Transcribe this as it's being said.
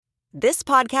This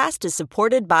podcast is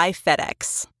supported by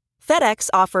FedEx. FedEx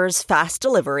offers fast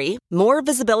delivery, more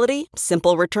visibility,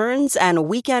 simple returns, and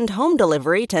weekend home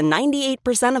delivery to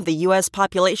 98% of the U.S.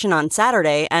 population on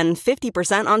Saturday and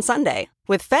 50% on Sunday.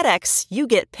 With FedEx, you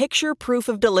get picture proof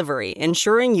of delivery,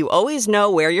 ensuring you always know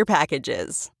where your package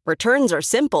is. Returns are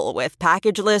simple with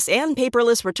packageless and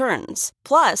paperless returns.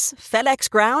 Plus, FedEx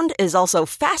Ground is also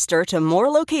faster to more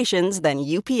locations than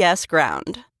UPS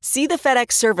Ground. See the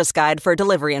FedEx service guide for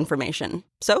delivery information.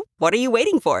 So, what are you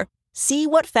waiting for? See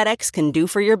what FedEx can do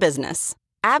for your business.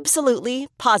 Absolutely,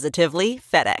 positively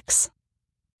FedEx.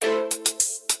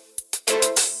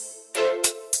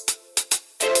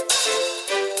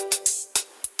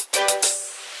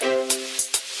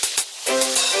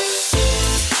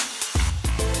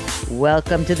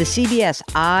 Welcome to the CBS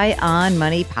Eye on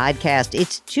Money podcast.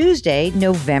 It's Tuesday,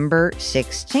 November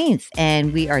 16th,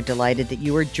 and we are delighted that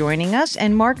you are joining us.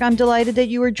 And Mark, I'm delighted that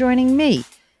you are joining me.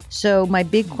 So my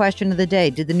big question of the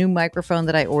day, did the new microphone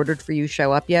that I ordered for you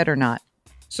show up yet or not?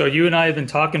 So you and I have been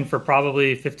talking for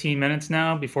probably 15 minutes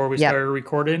now before we started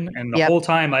recording, and the whole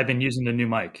time I've been using the new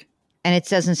mic. And it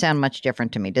doesn't sound much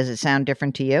different to me. Does it sound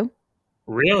different to you?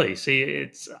 Really? See,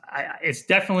 it's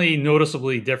definitely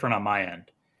noticeably different on my end.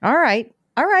 All right.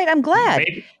 I'm glad.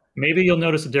 Maybe you'll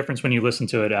notice a difference when you listen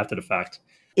to it after the fact.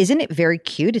 Isn't it very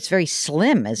cute? It's very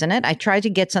slim, isn't it? I tried to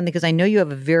get something because I know you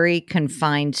have a very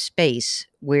confined space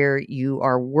where you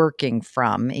are working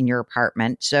from in your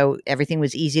apartment. So everything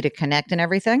was easy to connect and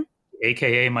everything?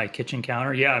 AKA my kitchen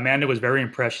counter. Yeah, Amanda was very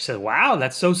impressed. She said, wow,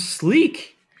 that's so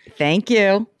sleek. Thank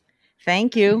you.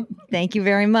 Thank you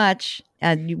very much.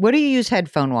 What do you use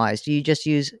headphone-wise? Do you just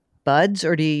use buds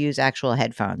or do you use actual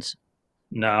headphones?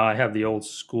 No, I have the old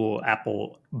school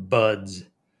Apple Buds.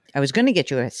 I was going to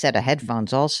get you a set of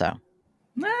headphones also.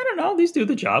 I don't know. These do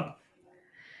the job.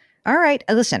 All right.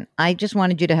 Listen, I just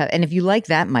wanted you to have, and if you like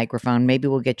that microphone, maybe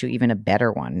we'll get you even a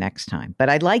better one next time. But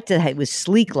I'd like to, it was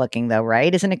sleek looking though,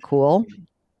 right? Isn't it cool?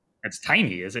 It's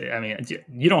tiny, is it? I mean,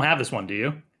 you don't have this one, do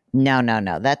you? No.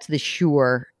 That's the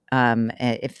Shure.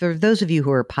 If for those of you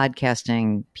who are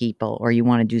podcasting people or you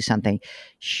want to do something,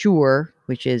 Shure,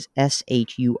 which is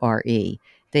SHURE,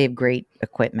 they have great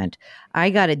equipment. I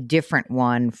got a different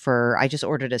one I just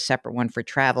ordered a separate one for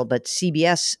travel, but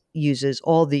CBS uses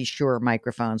all these Shure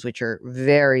microphones, which are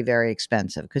very, very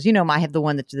expensive. Because, I have the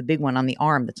one that's the big one on the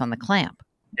arm that's on the clamp.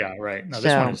 Yeah, right. No,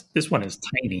 this one is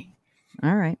tiny.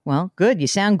 All right. Well, good. You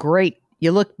sound great.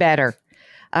 You look better.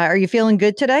 Are you feeling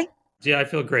good today? Yeah, I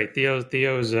feel great.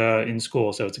 Theo's in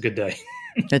school, so it's a good day.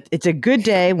 It's a good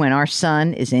day when our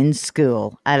son is in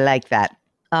school. I like that.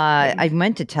 I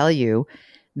meant to tell you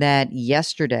that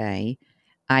yesterday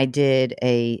I did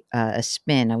a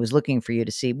spin. I was looking for you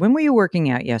to see. When were you working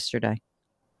out yesterday?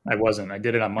 I wasn't. I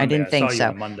did it on Monday. I didn't think saw so. You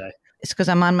on Monday. It's because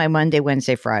I'm on my Monday,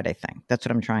 Wednesday, Friday thing. That's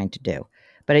what I'm trying to do.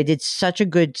 But I did such a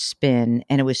good spin,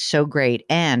 and it was so great.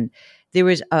 And there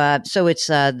was it's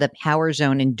the Power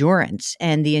Zone Endurance,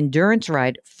 and the endurance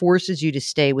ride forces you to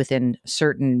stay within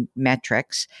certain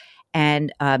metrics.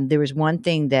 And there was one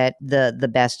thing that the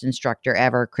best instructor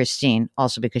ever, Christine,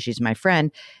 also because she's my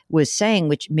friend, was saying,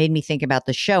 which made me think about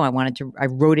the show. I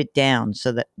wrote it down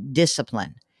so that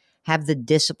have the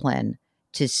discipline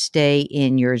to stay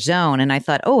in your zone. And I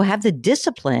thought, have the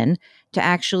discipline to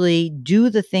actually do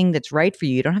the thing that's right for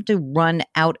you. You don't have to run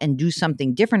out and do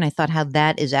something different. I thought how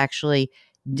that is actually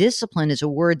discipline is a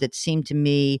word that seemed to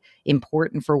me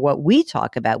important for what we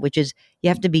talk about, which is you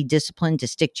have to be disciplined to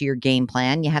stick to your game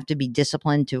plan. You have to be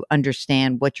disciplined to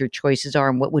understand what your choices are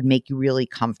and what would make you really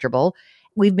comfortable.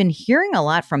 We've been hearing a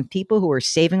lot from people who are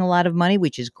saving a lot of money,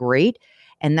 which is great.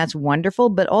 And that's wonderful.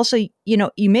 But also, you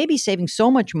may be saving so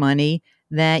much money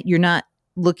that you're not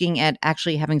looking at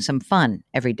actually having some fun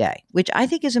every day, which I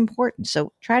think is important.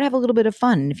 So try to have a little bit of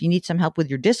fun. And if you need some help with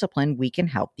your discipline, we can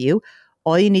help you.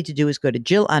 All you need to do is go to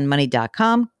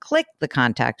JillOnMoney.com, click the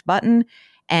contact button,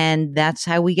 and that's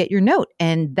how we get your note.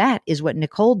 And that is what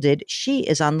Nicole did. She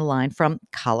is on the line from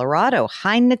Colorado.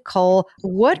 Hi, Nicole.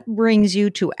 What brings you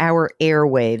to our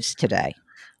airwaves today?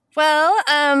 Well,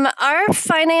 our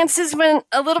finances went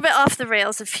a little bit off the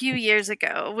rails a few years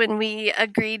ago when we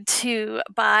agreed to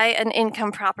buy an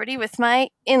income property with my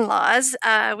in-laws.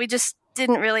 We just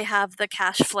didn't really have the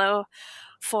cash flow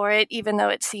for it, even though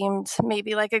it seemed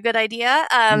maybe like a good idea.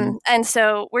 And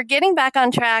so we're getting back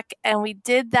on track, and we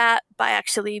did that by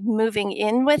actually moving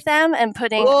in with them and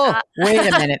putting...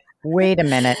 Wait a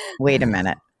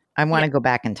minute. I want to go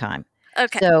back in time.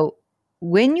 Okay. So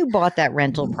when you bought that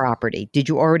rental property, did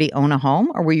you already own a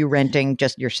home or were you renting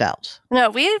just yourselves?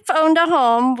 No, we've owned a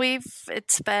home.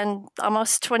 It's been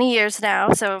almost 20 years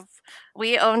now. So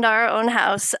we owned our own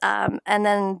house. And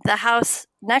then the house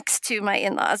next to my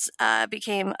in-laws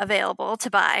became available to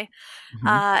buy. Mm-hmm.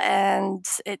 And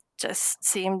it just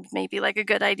seemed maybe like a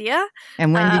good idea.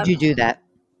 And when did you do that?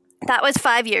 That was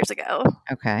 5 years ago.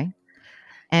 Okay.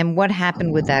 And what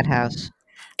happened with that house?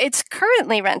 It's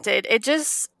currently rented. It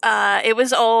just, it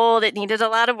was old. It needed a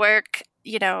lot of work,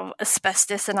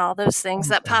 asbestos and all those things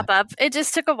that pop up. It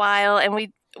just took a while. And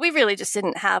we really just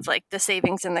didn't have like the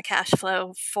savings and the cash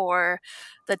flow for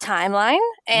the timeline.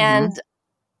 And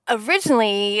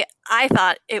originally I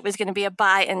thought it was going to be a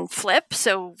buy and flip,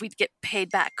 so we'd get paid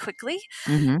back quickly.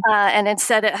 And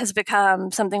instead it has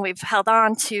become something we've held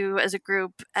on to as a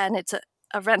group, and it's a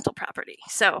rental property.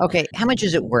 So okay, how much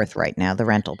is it worth right now, the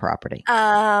rental property?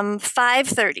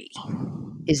 $530.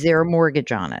 Is there a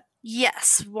mortgage on it?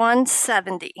 Yes,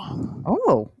 $170.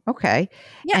 Oh, okay.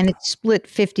 Yeah. And it's split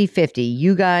 50-50,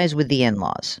 you guys with the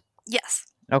in-laws? Yes.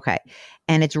 Okay.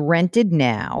 And it's rented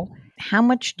now. How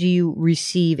much do you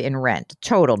receive in rent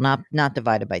total, not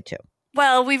divided by 2?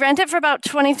 Well, we rent it for about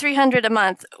 $2,300 a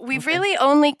month. We really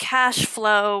only cash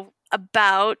flow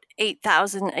about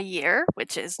 $8,000 a year,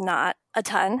 which is not a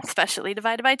ton, especially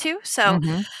divided by 2. So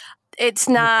it's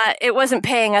not. It wasn't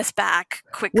paying us back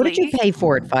quickly. What did you pay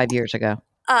for it 5 years ago?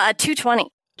 $220.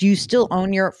 Do you still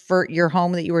own your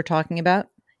home that you were talking about?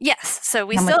 Yes, so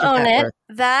we How still much is own that it. worth?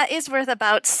 That is worth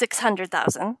about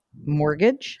 $600,000.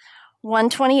 Mortgage?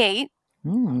 $128.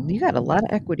 You got a lot of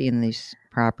equity in these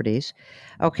properties.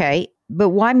 Okay, but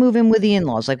why move in with the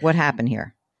in-laws? Like, what happened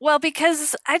here? Well,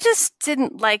 because I just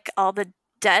didn't like all the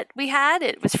debt we had.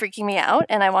 It was freaking me out,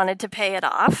 and I wanted to pay it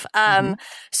off.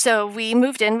 So we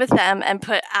moved in with them and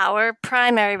put our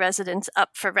primary residence up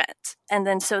for rent. And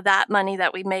then so that money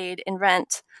that we made in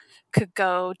rent could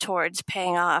go towards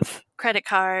paying off credit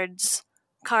cards,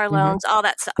 car loans, all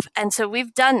that stuff. And so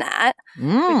we've done that.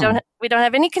 We don't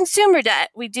have any consumer debt.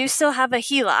 We do still have a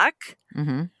HELOC.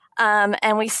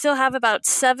 And we still have about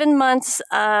 7 months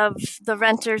of the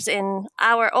renters in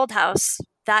our old house,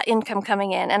 that income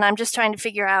coming in. And I'm just trying to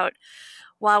figure out,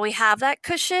 while we have that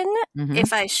cushion,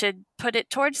 if I should put it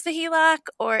towards the HELOC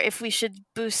or if we should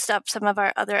boost up some of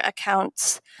our other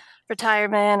accounts,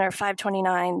 retirement or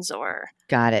 529s or...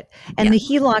 Got it. And the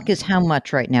HELOC is how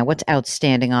much right now? What's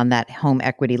outstanding on that home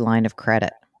equity line of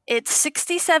credit? It's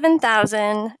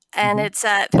 $67,000 and it's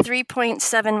at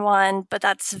 3.71, but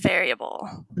that's variable.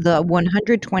 The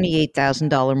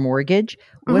 $128,000 mortgage,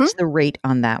 what's the rate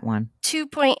on that one?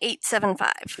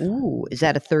 2.875. Ooh, is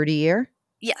that a 30-year?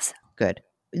 Yes. Good.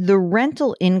 The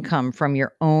rental income from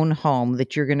your own home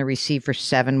that you're going to receive for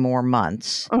 7 more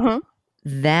months,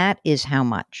 that is how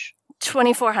much?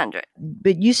 $2,400.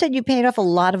 But you said you paid off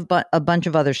a bunch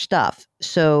of other stuff.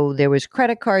 So there was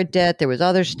credit card debt, there was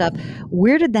other stuff.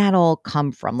 Where did that all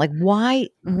come from? Like, why?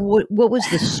 What was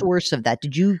the source of that?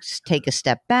 Did you take a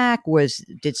step back?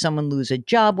 Did someone lose a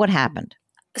job? What happened?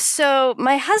 So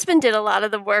my husband did a lot of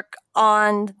the work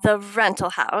on the rental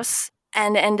house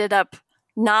and ended up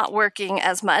not working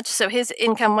as much. So his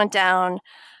income went down.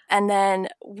 And then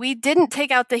we didn't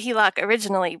take out the HELOC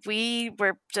originally. We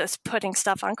were just putting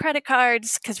stuff on credit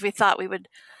cards because we thought we would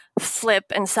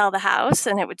flip and sell the house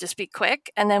and it would just be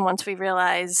quick. And then once we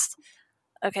realized,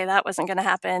 okay, that wasn't going to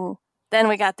happen, then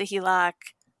we got the HELOC.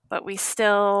 But we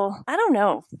still, I don't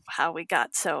know how we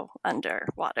got so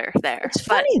underwater there. It's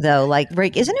funny though, like,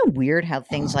 Rick, isn't it weird how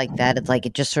things like that, it's like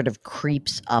it just sort of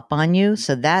creeps up on you?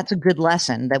 So that's a good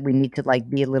lesson that we need to like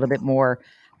be a little bit more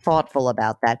thoughtful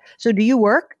about that. So do you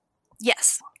work?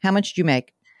 Yes. How much do you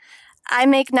make? I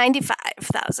make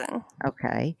 $95,000.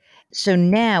 Okay. So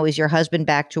now is your husband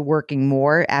back to working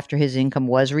more after his income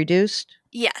was reduced?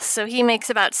 Yes. So he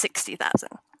makes about $60,000.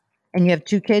 And you have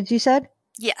 2 kids, you said?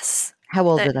 Yes. How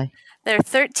old are they? They're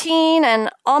 13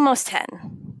 and almost 10.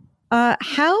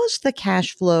 How's the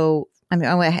cash flow? I mean,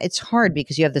 it's hard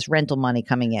because you have this rental money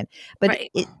coming in, but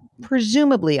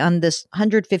presumably on this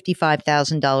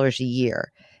 $155,000 a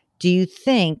year, do you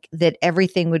think that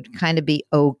everything would kind of be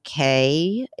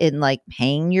okay in like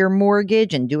paying your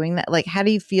mortgage and doing that? Like, how do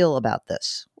you feel about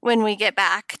this? When we get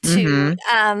back to,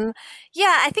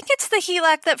 I think it's the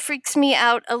HELOC that freaks me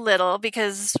out a little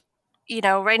because,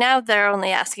 right now they're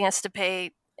only asking us to pay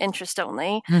interest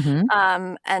only.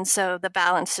 And so the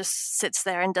balance just sits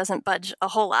there and doesn't budge a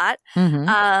whole lot.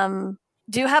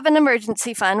 Do have an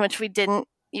emergency fund, which we didn't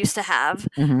used to have.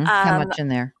 How much in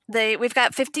there? We've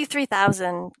got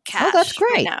 $53,000 cash. Oh, that's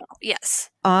great. Right now. Yes.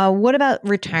 What about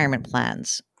retirement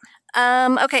plans?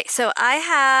 Okay, so I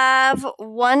have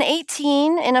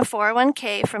 $118 in a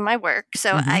 401k from my work.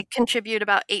 So I contribute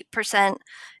about 8%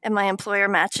 and my employer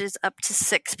matches up to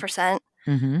 6%.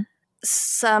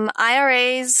 Some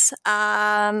IRAs,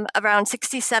 around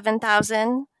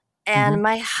 $67,000. And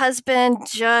my husband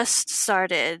just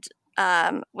started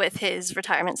with his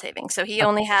retirement savings. So he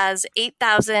only has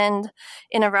 $8,000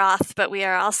 in a Roth, but we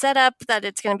are all set up that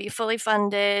it's going to be fully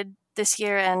funded this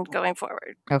year and going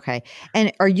forward. Okay.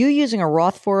 And are you using a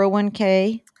Roth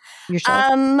 401k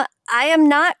yourself? I am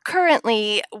not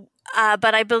currently,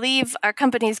 but I believe our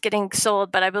company is getting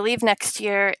sold. But I believe next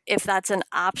year, if that's an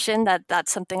option,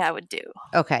 that's something I would do.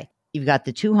 Okay. You've got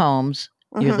the 2 homes.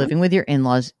 You're living with your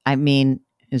in-laws. I mean,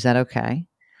 is that okay?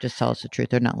 Just tell us the truth.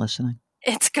 They're not listening.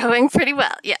 It's going pretty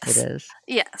well. Yes. It is.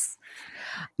 Yes.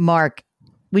 Mark,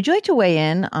 would you like to weigh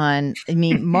in on,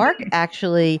 Mark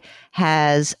actually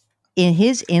has, in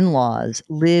his in-laws,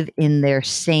 live in their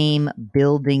same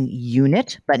building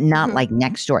unit, but not like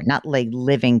next door, not like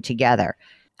living together.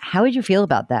 How would you feel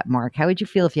about that, Mark? How would you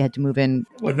feel if you had to move in?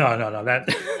 Well, no.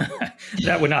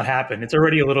 That would not happen. It's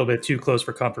already a little bit too close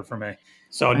for comfort for me.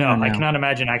 So no, I cannot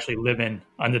imagine actually living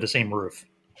under the same roof.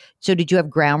 So did you have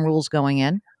ground rules going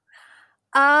in?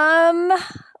 We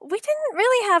didn't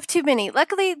really have too many.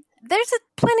 Luckily, there's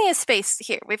plenty of space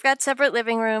here. We've got separate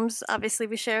living rooms. Obviously,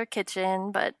 we share a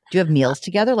kitchen, but... Do you have meals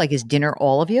together? Like, is dinner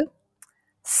all of you?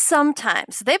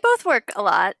 Sometimes. They both work a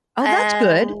lot. Oh, that's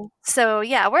good. So,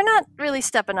 yeah, we're not really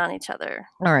stepping on each other.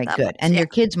 All right, good. And your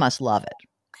kids must love it.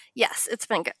 Yes, it's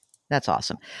been good. That's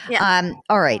awesome. Yeah.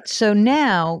 All right. So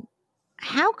now,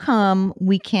 how come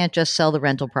we can't just sell the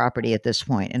rental property at this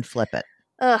point and flip it?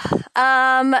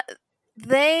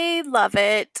 They love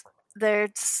it. They're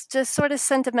just sort of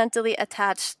sentimentally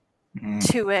attached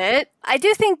to it. I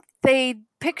do think they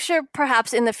picture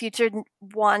perhaps in the future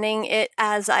wanting it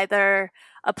as either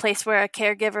a place where a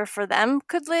caregiver for them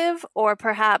could live, or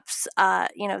perhaps,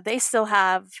 they still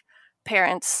have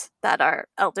parents that are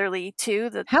elderly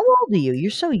too. How old are you? You're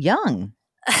so young.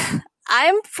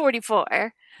 I'm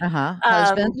 44.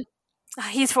 Husband?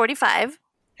 He's 45.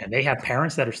 And they have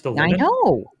parents that are still living?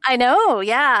 I know,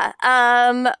 yeah.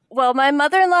 Well, my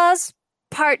mother-in-law's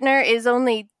partner is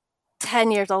only 10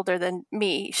 years older than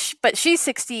me, but she's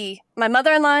 60. My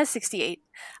mother-in-law is 68,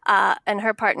 and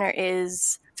her partner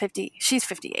is 50. She's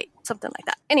 58, something like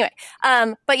that. Anyway,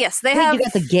 but yes, they have... You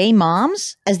got the gay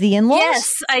moms as the in-laws?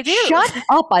 Yes, I do. Shut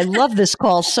up. I love this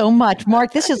call so much.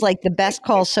 Mark, this is like the best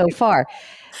call so far.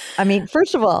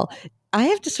 First of all, I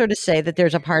have to sort of say that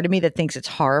there's a part of me that thinks it's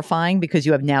horrifying because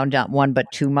you have now not 1 but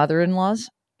 2 mother-in-laws.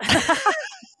 I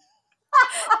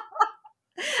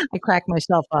crack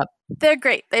myself up. They're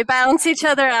great. They balance each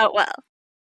other out well.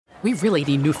 We really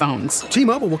need new phones.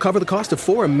 T-Mobile will cover the cost of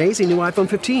 4 amazing new iPhone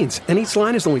 15s, and each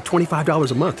line is only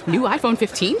 $25 a month. New iPhone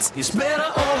 15s? It's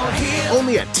better over here.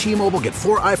 Only at T-Mobile, get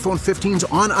 4 iPhone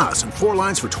 15s on us and 4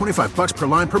 lines for $25 per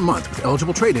line per month with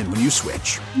eligible trade-in when you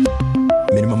switch.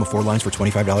 Minimum of 4 lines for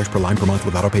 $25 per line per month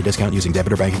with autopay discount using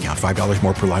debit or bank account. $5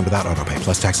 more per line without autopay,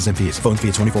 plus taxes and fees. Phone fee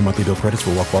at 24 monthly bill credits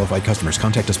for well-qualified customers.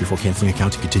 Contact us before canceling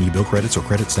account to continue bill credits or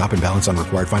credit stop and balance on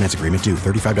required finance agreement due.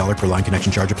 $35 per line connection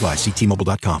charge applies. See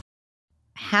T-Mobile.com.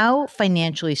 How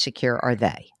financially secure are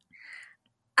they?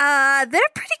 They're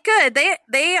pretty good.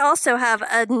 They also have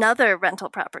another rental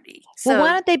property. So well,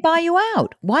 why don't they buy you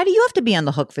out? Why do you have to be on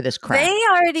the hook for this crap? They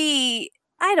already,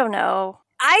 I don't know.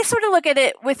 I sort of look at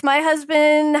it with my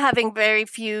husband having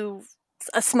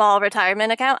a small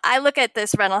retirement account. I look at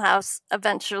this rental house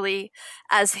eventually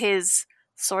as his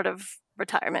sort of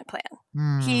retirement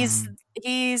plan.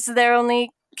 He's their only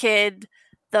kid.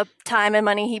 The time and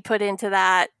money he put into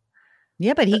that.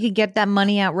 Yeah, but he could get that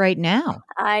money out right now.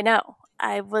 I know.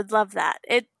 I would love that.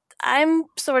 I'm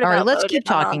sort of all right. Let's keep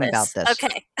talking about this.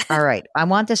 Okay. All right. I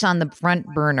want this on the front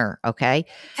burner. Okay.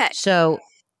 Okay. So,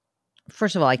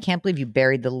 first of all, I can't believe you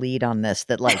buried the lead on this.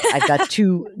 That like I've got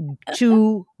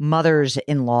two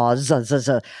mothers-in-laws.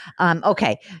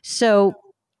 Okay. So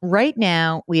right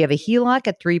now we have a HELOC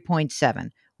at 3.7.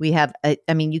 We have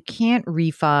you can't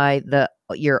refi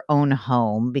your own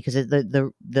home because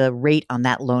the rate on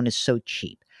that loan is so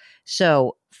cheap.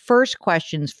 So first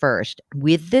questions first,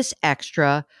 with this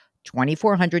extra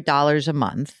 $2,400 a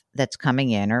month that's coming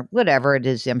in or whatever it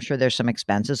is, I'm sure there's some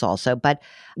expenses also, but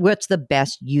what's the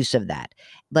best use of that?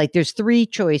 Like there's 3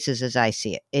 choices as I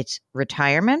see it. It's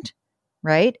retirement,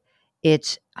 right?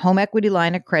 It's home equity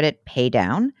line of credit pay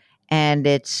down. And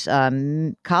it's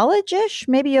college-ish.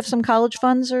 Maybe you have some college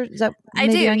funds, or is that? I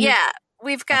do. Yeah,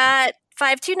 we've got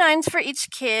 529s for each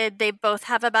kid. They both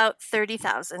have about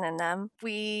 $30,000 in them.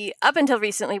 We up until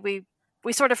recently we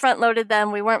sort of front loaded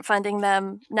them. We weren't funding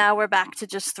them. Now we're back to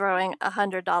just throwing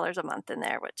 $100 a month in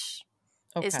there, which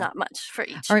is not much for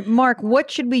each. All right, Mark,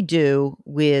 what should we do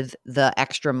with the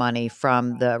extra money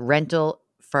from the rental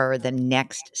for the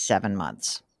next 7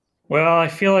 months? Well, I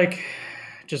feel like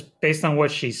just based on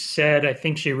what she said, I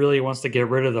think she really wants to get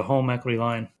rid of the home equity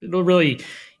line. It'll really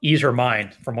ease her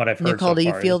mind from what I've heard Nicole, so do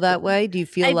you far. feel that way? Do you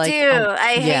feel I like... do.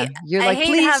 You're I like, hate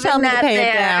please tell having me to that pay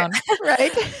there. it down,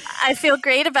 right? I feel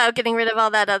great about getting rid of all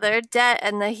that other debt,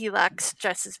 and the HELOC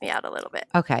stresses me out a little bit.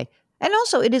 Okay. And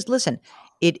also it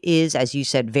is, as you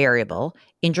said, variable.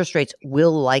 Interest rates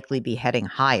will likely be heading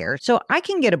higher. So I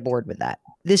can get aboard with that.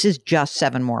 This is just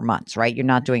 7 more months, right? You're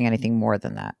not doing anything more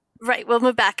than that. Right. We'll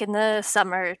move back in the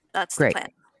summer. That's Great. the plan.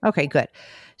 Okay, good.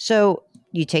 So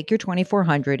you take your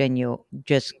 $2,400 and you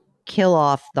just kill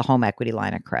off the home equity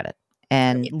line of credit,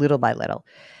 and little by little.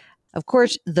 Of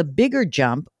course, the bigger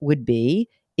jump would be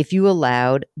if you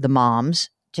allowed the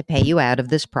moms to pay you out of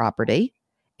this property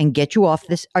and get you off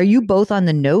this. Are you both on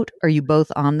the note? Are you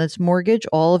both on this mortgage,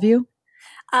 all of you?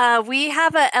 We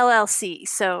have a LLC,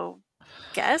 so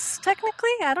guess technically,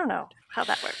 I don't know how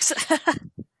that works.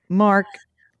 Mark,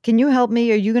 can you help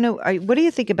me? What do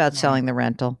you think about selling the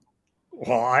rental?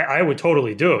 Well, I would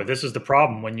totally do it. This is the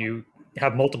problem when you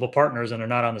have multiple partners and they're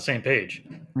not on the same page.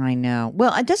 I know.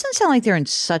 Well, it doesn't sound like they're in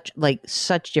such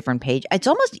different page. It's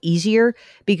almost easier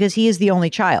because he is the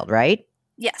only child, right?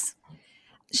 Yes.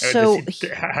 So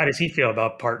how does he feel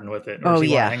about parting with it? Oh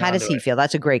yeah, how does he feel?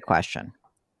 That's a great question.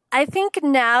 I think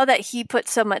now that he put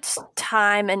so much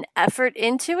time and effort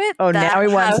into it, now he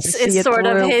wants to see it sort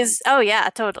through. of his. Oh yeah,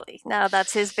 totally. Now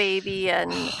that's his baby,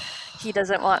 and he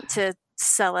doesn't want to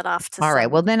sell it off to. All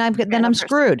right. Well, then I'm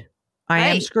screwed. I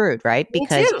am screwed, right?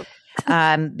 Because Me too.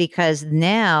 because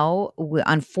now,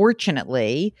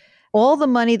 unfortunately, all the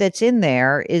money that's in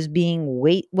there is being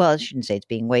well, I shouldn't say it's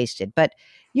being wasted, but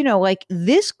like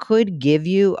this could give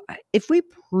you, if we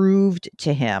proved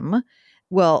to him,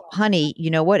 well, honey, you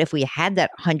know what? If we had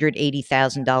that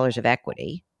 $180,000 of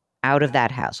equity out of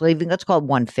that house, let's call it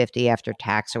 $150 after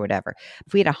tax or whatever.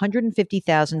 If we had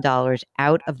 $150,000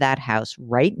 out of that house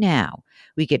right now,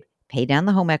 we could pay down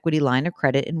the home equity line of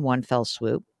credit in one fell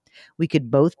swoop. We could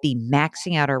both be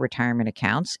maxing out our retirement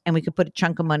accounts, and we could put a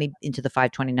chunk of money into the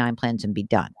 529 plans and be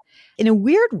done. In a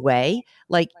weird way,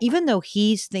 like even though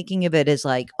he's thinking of it as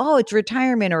like, oh, it's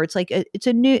retirement, or it's like it's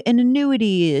an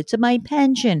annuity, it's my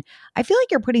pension. I feel like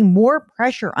you're putting more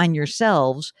pressure on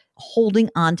yourselves holding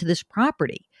on to this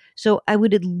property. So I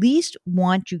would at least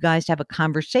want you guys to have a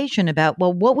conversation about,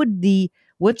 well,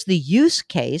 what's the use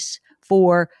case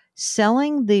for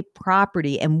selling the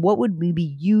property, and what would we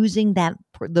be using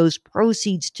those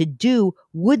proceeds to do?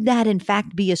 Would that in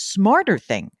fact be a smarter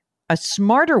thing, a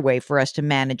smarter way for us to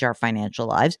manage our financial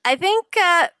lives? I think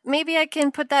maybe I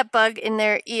can put that bug in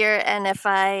their ear, and if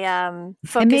I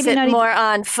focus it more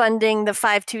on funding the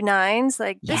 529s,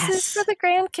 like this is for the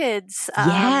grandkids.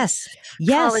 Yes.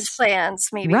 College plans,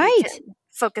 maybe we can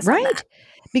focus on that.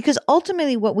 Because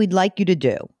ultimately what we'd like you to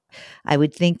do, I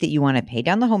would think that you want to pay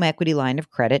down the home equity line of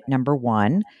credit, number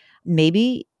one.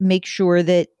 Maybe make sure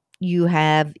that you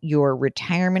have your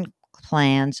retirement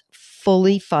plans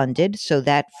fully funded. So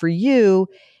that for you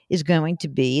is going to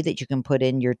be that you can put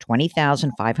in your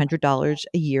 $20,500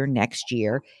 a year next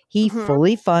year. He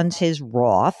fully funds his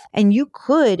Roth. And you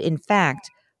could, in fact,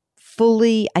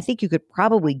 I think you could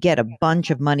probably get a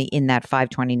bunch of money in that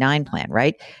 529 plan,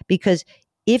 right? Because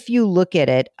if you look at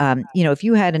it, if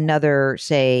you had another,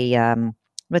 say,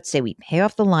 let's say we pay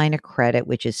off the line of credit,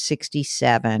 which is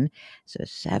 67, so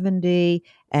 70,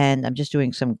 and I'm just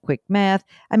doing some quick math.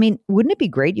 I mean, wouldn't it be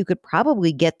great? You could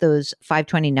probably get those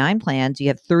 529 plans. You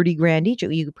have 30 grand each.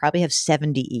 You could probably have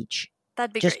 70 each.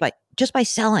 That'd be great. Just by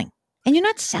selling. And you're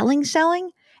not selling.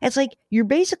 It's like you're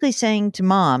basically saying to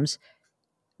moms,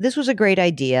 this was a great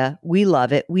idea. We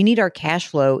love it. We need our cash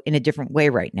flow in a different way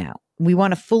right now. We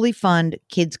want to fully fund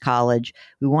kids' college.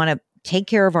 We want to take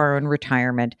care of our own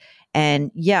retirement. And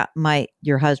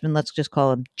your husband, let's just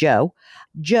call him Joe.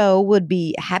 Joe would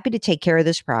be happy to take care of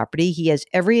this property. He has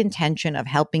every intention of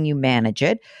helping you manage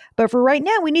it. But for right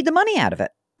now, we need the money out of it.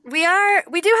 We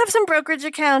do have some brokerage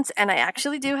accounts, and I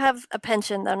actually do have a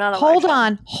pension, though not a Hold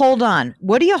large on.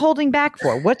 What are you holding back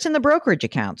for? What's in the brokerage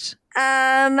accounts?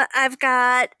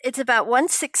 It's about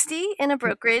 160 in a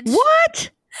brokerage.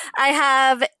 What? I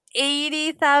have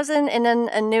 80,000 in an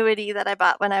annuity that I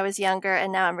bought when I was younger,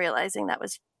 and now I'm realizing that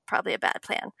was probably a bad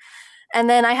plan. And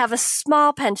then I have a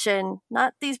small pension,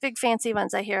 not these big fancy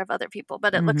ones I hear of other people,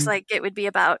 but it looks like it would be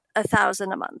about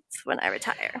 1,000 a month when I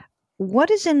retire.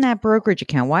 What is in that brokerage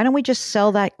account? Why don't we just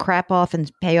sell that crap off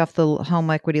and pay off the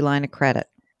home equity line of credit?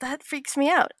 That freaks me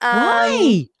out.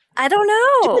 Why? I don't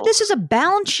know. This is a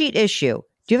balance sheet issue.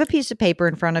 Do you have a piece of paper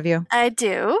in front of you? I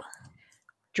do.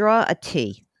 Draw a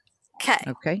T. Okay.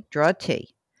 Okay. Draw a T.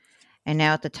 And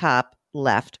now at the top,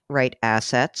 left, write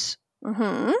assets.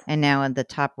 Mm-hmm. And now on the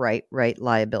top right, write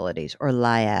liabilities or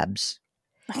liabs.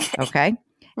 Okay.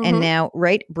 Mm-hmm. And now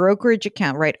write brokerage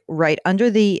account, right under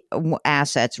the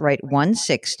assets, write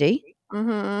 160.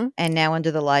 Mm-hmm. And now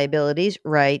under the liabilities,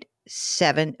 write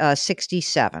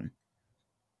 67.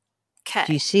 Okay.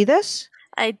 Do you see this?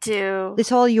 I do.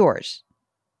 It's all yours.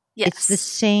 Yes. It's the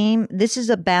same. This is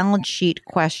a balance sheet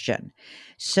question.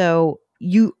 So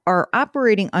you are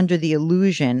operating under the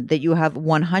illusion that you have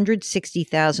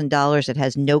 $160,000 that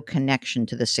has no connection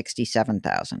to the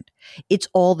 $67,000. It's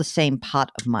all the same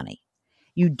pot of money.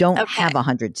 You don't have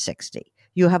 160.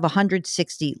 You have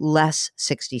 160 less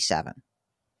 67.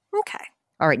 Okay.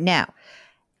 All right. Now,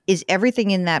 is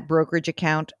everything in that brokerage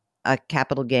account a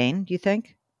capital gain, do you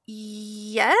think?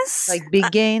 Yes. Like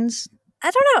big gains? I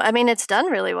don't know. I mean, it's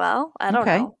done really well. I don't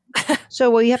know.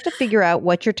 So, well, you have to figure out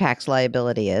what your tax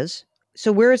liability is.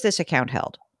 So where is this account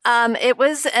held? It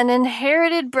was an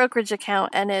inherited brokerage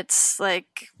account, and it's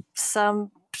like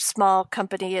some small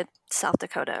company in South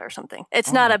Dakota or something.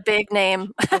 It's not a big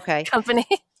name company.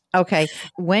 Okay.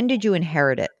 When did you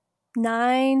inherit it?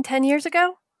 9-10 years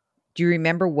ago. Do you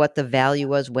remember what the value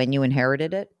was when you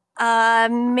inherited it?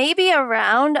 Maybe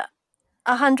around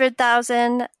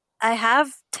 100,000. I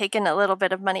have taken a little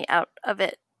bit of money out of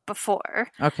it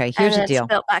before. Okay, here's the deal. It's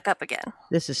built back up again.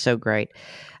 This is so great.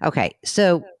 Okay,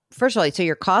 so first of all, so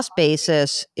your cost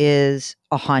basis is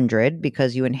 100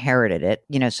 because you inherited it.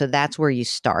 So that's where you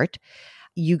start.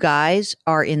 You guys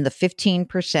are in the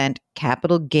 15%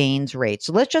 capital gains rate.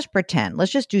 So let's just pretend.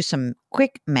 Let's just do some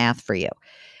quick math for you.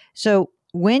 So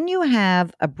when you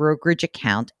have a brokerage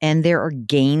account and there are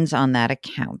gains on that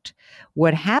account,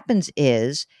 what happens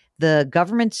is the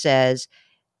government says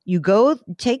you go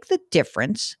take the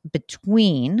difference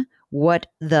between what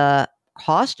the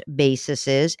cost basis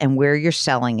is and where you're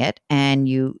selling it, and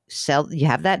you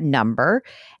have that number.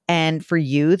 And for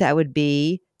you, that would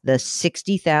be the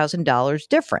 $60,000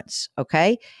 difference.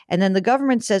 Okay. And then the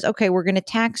government says, okay, we're going to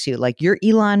tax you. Like you're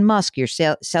Elon Musk, you're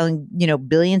selling,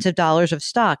 billions of dollars of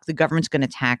stock. The government's going to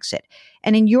tax it.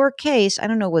 And in your case, I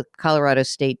don't know what Colorado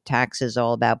state tax is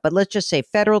all about, but let's just say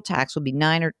federal tax will be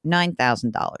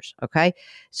 $9,000. Okay.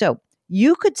 So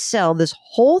you could sell this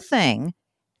whole thing,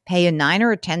 pay a $9,000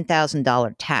 or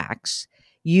 $10,000 tax.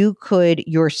 You could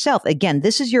yourself, again,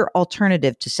 this is your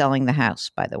alternative to selling the house,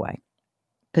 by the way.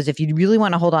 Because if you really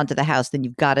want to hold on to the house, then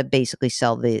you've got to basically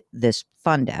sell this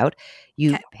fund out.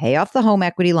 You pay off the home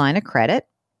equity line of credit,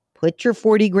 put your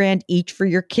 $40,000 each for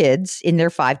your kids in their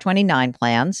 529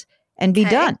 plans, and be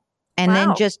done. And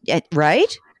then just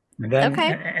right. And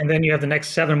then you have the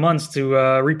next 7 months to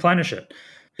replenish it.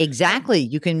 Exactly.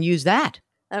 You can use that.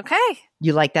 Okay.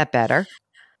 You like that better?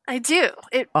 I do.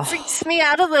 It freaks me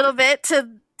out a little bit to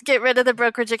get rid of the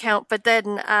brokerage account, but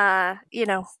then, then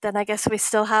I guess we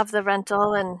still have the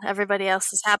rental and everybody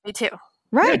else is happy too.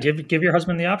 Right. Yeah, give your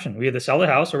husband the option. We either sell the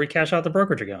house or we cash out the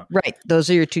brokerage account. Right.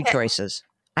 Those are your two choices.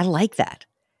 I like that.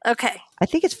 Okay. I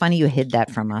think it's funny you hid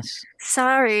that from us.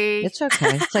 Sorry. It's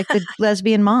okay. It's like the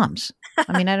lesbian moms.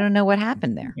 I mean, I don't know what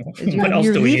happened there.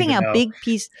 You're leaving out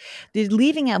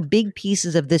leaving out big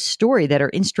pieces of this story that are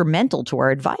instrumental to our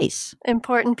advice.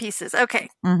 Important pieces. Okay.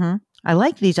 Mm-hmm. I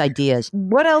like these ideas.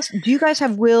 What else? Do you guys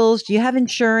have wills? Do you have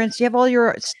insurance? Do you have all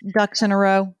your ducks in a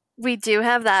row? We do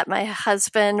have that. My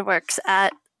husband works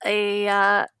at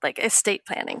a estate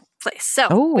planning place.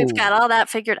 So we've got all that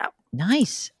figured out.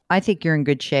 Nice. I think you're in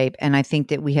good shape. And I think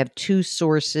that we have two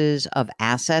sources of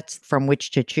assets from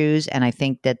which to choose. And I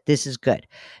think that this is good.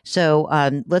 So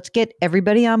let's get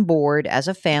everybody on board as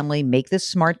a family, make this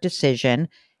smart decision.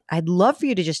 I'd love for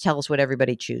you to just tell us what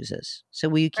everybody chooses. So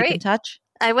will you keep in touch?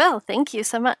 I will. Thank you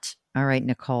so much. All right,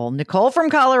 Nicole. Nicole from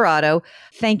Colorado,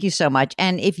 thank you so much.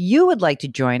 And if you would like to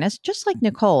join us, just like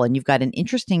Nicole, and you've got an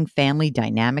interesting family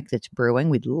dynamic that's brewing,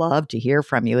 we'd love to hear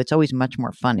from you. It's always much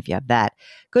more fun if you have that.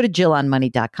 Go to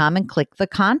JillOnMoney.com and click the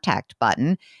contact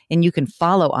button, and you can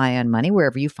follow Eye on Money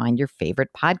wherever you find your favorite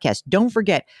podcast. Don't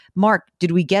forget, Mark,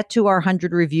 did we get to our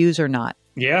 100 reviews or not?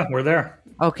 Yeah, we're there.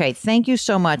 Okay, thank you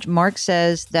so much. Mark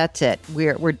says that's it.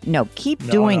 Keep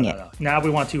doing it. No. Now we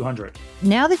want 200.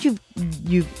 Now that you've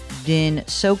been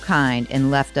so kind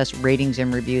and left us ratings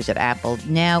and reviews at Apple,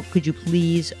 now could you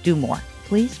please do more?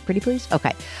 Please? Pretty please?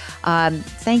 Okay.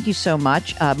 Thank you so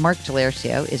much. Mark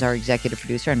Talercio is our executive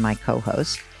producer and my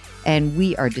co-host. And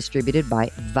we are distributed by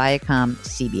Viacom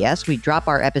CBS. We drop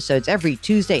our episodes every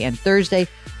Tuesday and Thursday.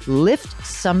 Lift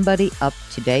somebody up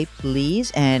today,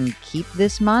 please, and keep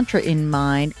this mantra in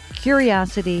mind: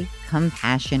 curiosity,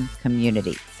 compassion,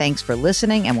 community. Thanks for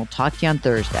listening, and we'll talk to you on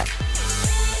Thursday.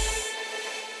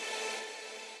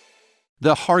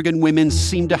 The Hargan women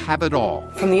seemed to have it all.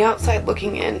 From the outside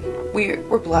looking in, we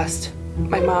were blessed.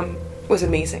 My mom was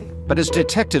amazing. But as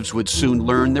detectives would soon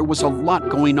learn, there was a lot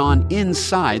going on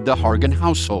inside the Hargan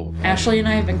household. Ashley and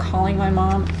I have been calling my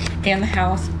mom and the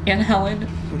house and Helen.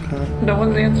 Okay. No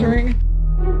one's answering.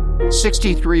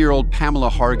 63-year-old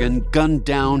Pamela Hargan gunned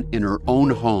down in her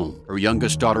own home. Her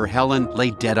youngest daughter, Helen,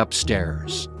 lay dead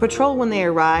upstairs. Patrol, when they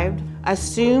arrived,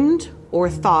 assumed or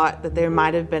thought that there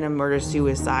might have been a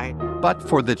murder-suicide. But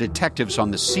for the detectives on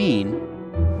the scene,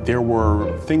 there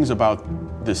were things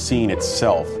about the scene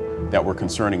itself that were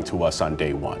concerning to us on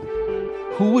day one.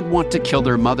 Who would want to kill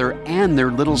their mother and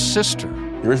their little sister?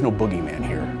 There is no boogeyman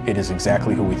here. It is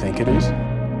exactly who we think it is.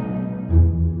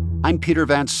 I'm Peter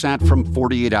Van Sant from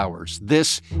 48 Hours.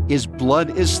 This is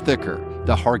Blood is Thicker,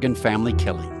 the Hargan Family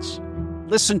Killings.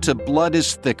 Listen to Blood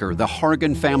is Thicker, the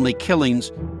Hargan Family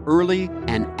Killings, early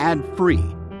and ad-free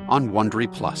on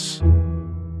Wondery Plus.